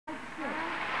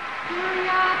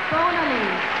Surya Bonaly.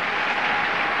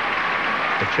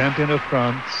 The champion of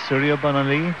France, Surya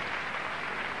Bonaly,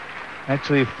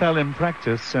 actually fell in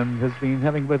practice and has been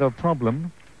having a bit of a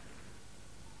problem,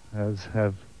 as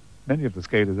have many of the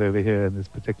skaters over here in this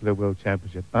particular World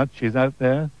Championship. But she's out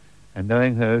there, and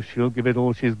knowing her, she'll give it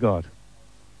all she's got.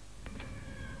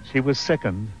 She was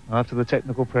second after the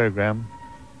technical program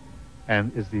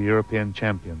and is the European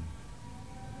champion.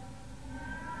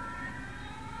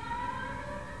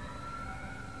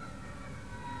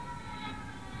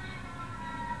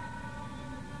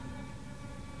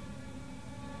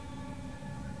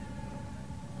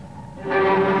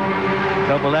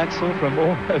 Double axel from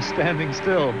almost standing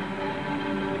still.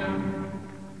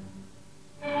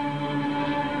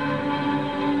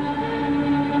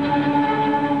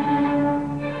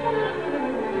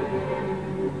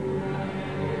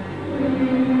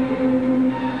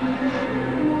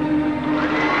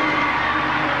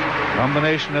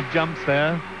 Combination of jumps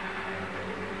there.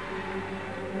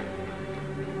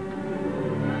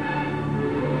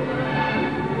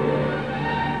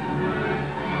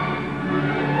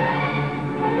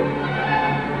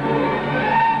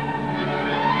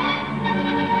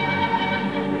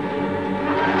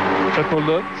 Triple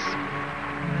looks.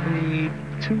 The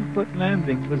 2-foot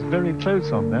landing was very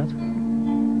close on that.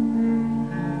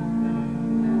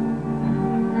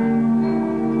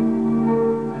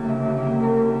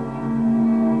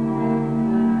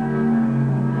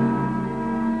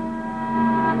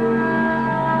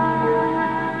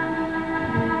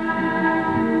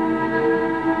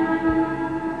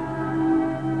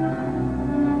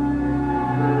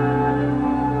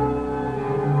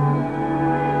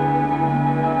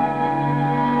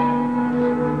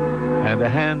 And a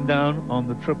hand down on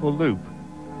the triple loop.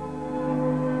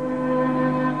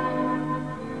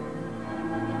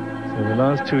 So the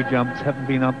last two jumps haven't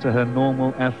been up to her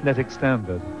normal athletic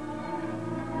standard.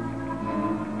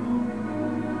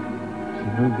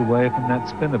 She moved away from that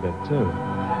spin a bit too.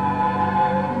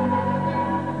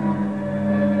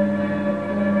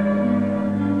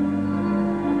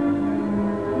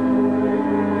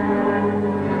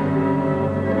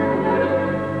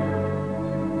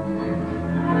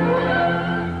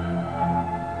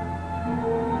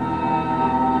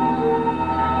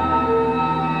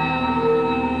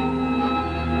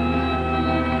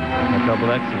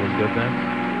 Double axel was good then.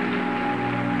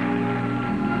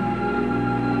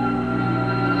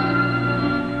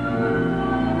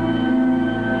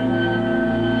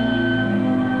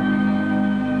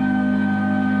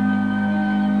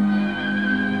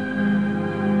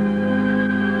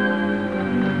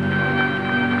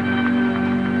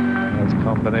 That's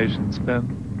combination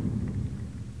spin.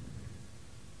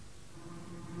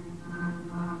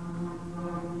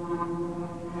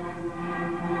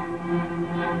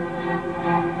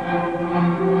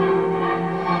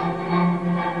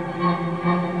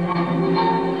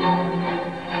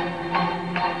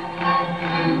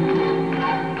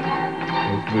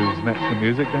 Moves match the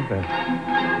music, don't they?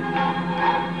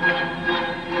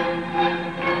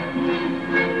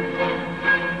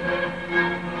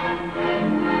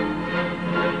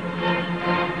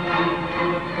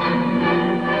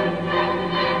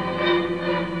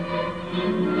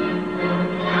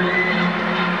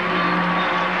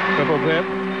 Triple grip,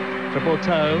 triple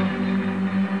toe.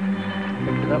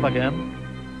 Pick it up again.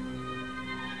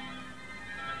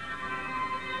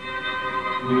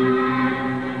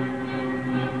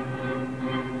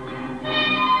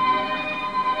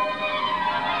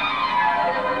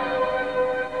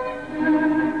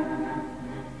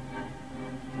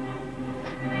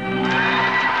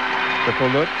 Triple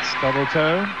looks, double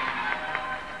toe.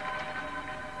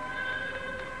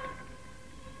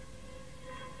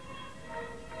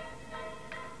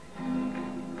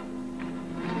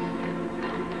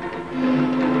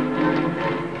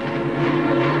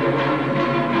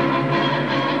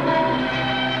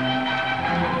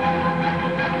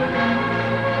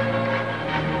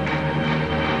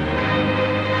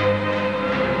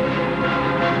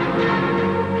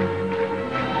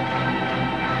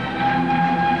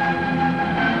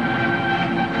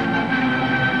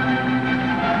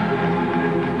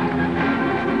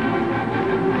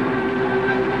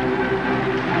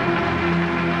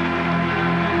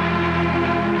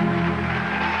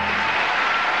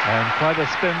 Quite a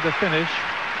spin to finish.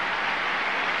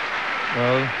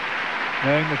 Well,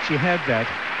 knowing that she had that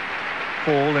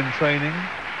fall in training,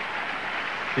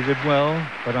 she did well,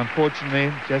 but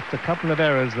unfortunately just a couple of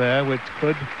errors there which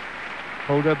could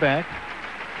hold her back.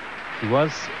 She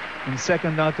was in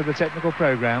second after the technical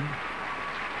program,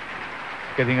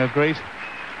 getting a great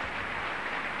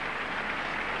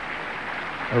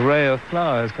array of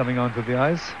flowers coming onto the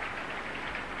ice.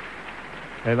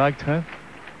 They liked her.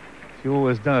 She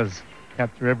always does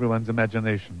capture everyone's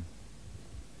imagination.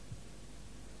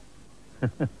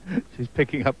 She's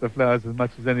picking up the flowers as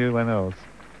much as anyone else.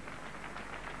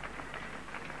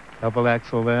 Double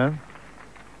axel there.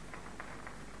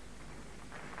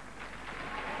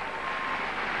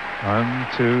 One,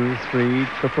 two, three,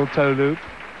 triple toe loop.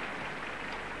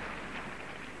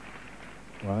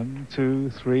 One, two,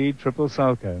 three, triple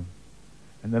salto.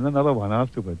 And then another one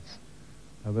afterwards.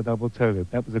 Another double toe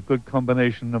loop. That was a good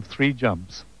combination of 3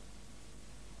 jumps.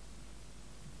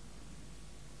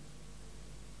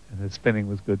 And the spinning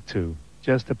was good too.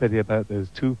 Just a pity about those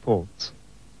 2 faults.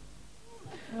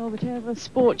 Well, whichever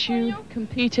sport you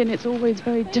compete in, it's always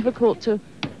very difficult to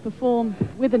perform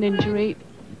with an injury. It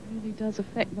really does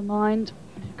affect the mind,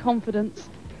 confidence.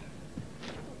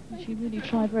 And she really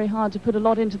tried very hard to put a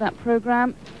lot into that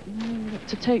program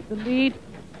to take the lead.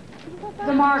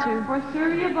 The mark for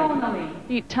Surya Bonaly.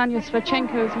 Beat Tanya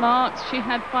Svachenko's marks. She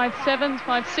had 5.7s,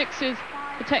 5.6s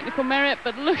for technical merit,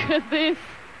 but look at this.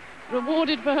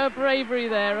 Rewarded for her bravery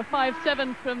there. A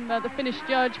 5.7 from the Finnish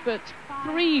judge, but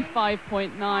 3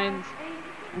 5.9s.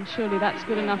 And surely that's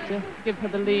good enough to give her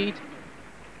the lead.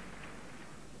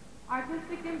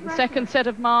 The second set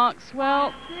of marks,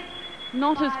 well,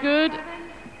 not as good.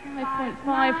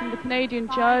 5.5 from the Canadian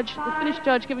judge. The Finnish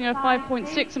judge giving her a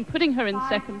 5.6 and putting her in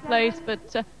second place.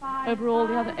 But overall,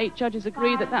 the other 8 judges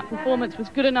agree that that performance was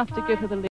good enough to give her the lead.